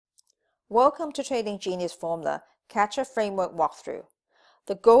Welcome to Trading Genius Formula Catcher Framework Walkthrough.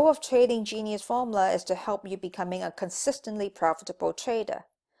 The goal of Trading Genius Formula is to help you becoming a consistently profitable trader.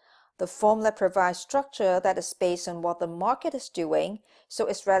 The formula provides structure that is based on what the market is doing, so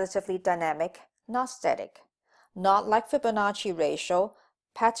it's relatively dynamic, not static. Not like Fibonacci ratio,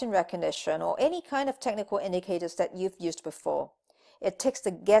 pattern recognition, or any kind of technical indicators that you've used before. It takes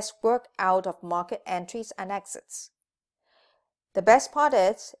the guesswork out of market entries and exits. The best part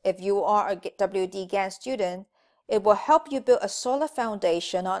is, if you are a WD Gann student, it will help you build a solid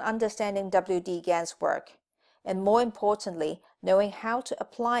foundation on understanding WD Gann's work, and more importantly, knowing how to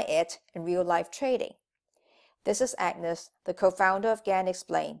apply it in real-life trading. This is Agnes, the co-founder of Gann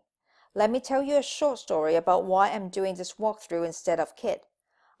Explained. Let me tell you a short story about why I'm doing this walkthrough instead of Khit.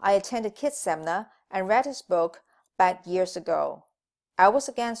 I attended Khit's seminar and read his book back years ago. I was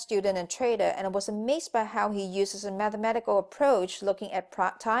a Gann student and trader, and I was amazed by how he uses a mathematical approach looking at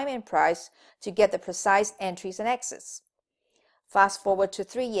time and price to get the precise entries and exits. Fast forward to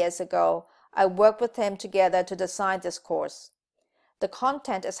 3 years ago, I worked with him together to design this course. The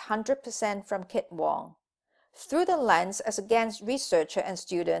content is 100% from Khit Wong. Through the lens as a Gann researcher and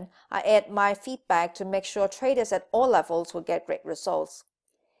student, I add my feedback to make sure traders at all levels will get great results.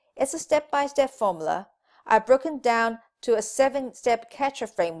 It's a step-by-step formula. I've broken down to a 7-step catcher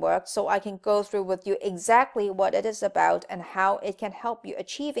framework so I can go through with you exactly what it is about and how it can help you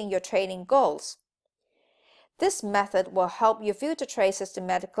achieving your trading goals. This method will help you view the trade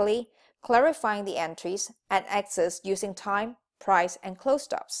systematically, clarifying the entries and exits using time, price, and close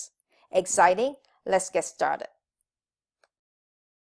stops. Exciting? Let's get started.